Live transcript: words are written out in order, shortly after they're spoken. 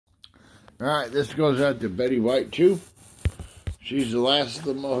Alright, this goes out to Betty White, too. She's the last of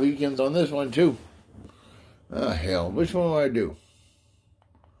the Mohicans on this one, too. Oh, hell. Which one do I do?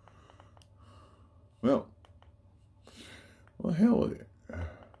 Well, hell with it.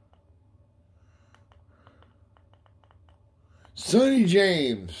 Sonny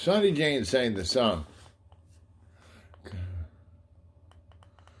James. Sonny James sang the song.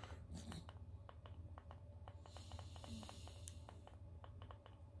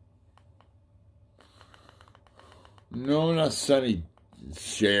 No, not Sonny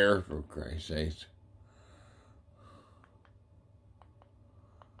Cher, for Christ's sakes.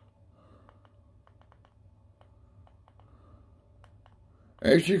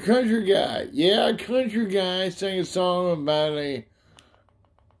 It's your country guy. Yeah, a country guy sang a song about a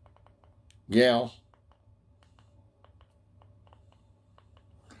gal.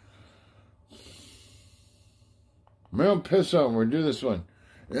 Well, piss on. We'll do this one.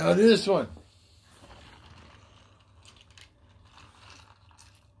 Now, this one.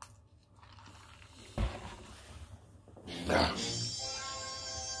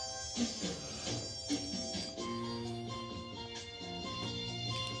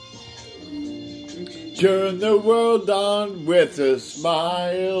 Turn the world on with a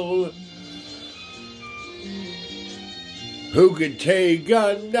smile. Who could take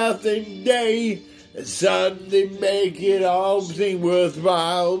a nothing day and suddenly make it all seem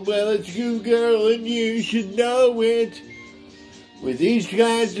worthwhile? Well, it's you, girl, and you should know it. With each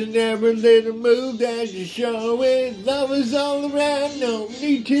glance and every little move that you show it, love is all around, no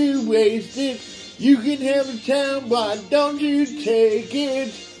need to waste it. You can have a time, why don't you take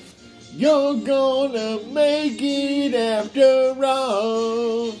it? You're gonna make it after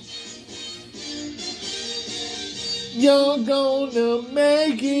all. You're gonna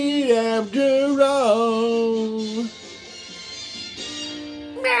make it after all.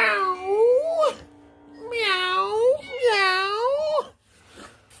 Meow. Meow. Meow.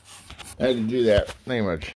 I had to do that. Thank you much.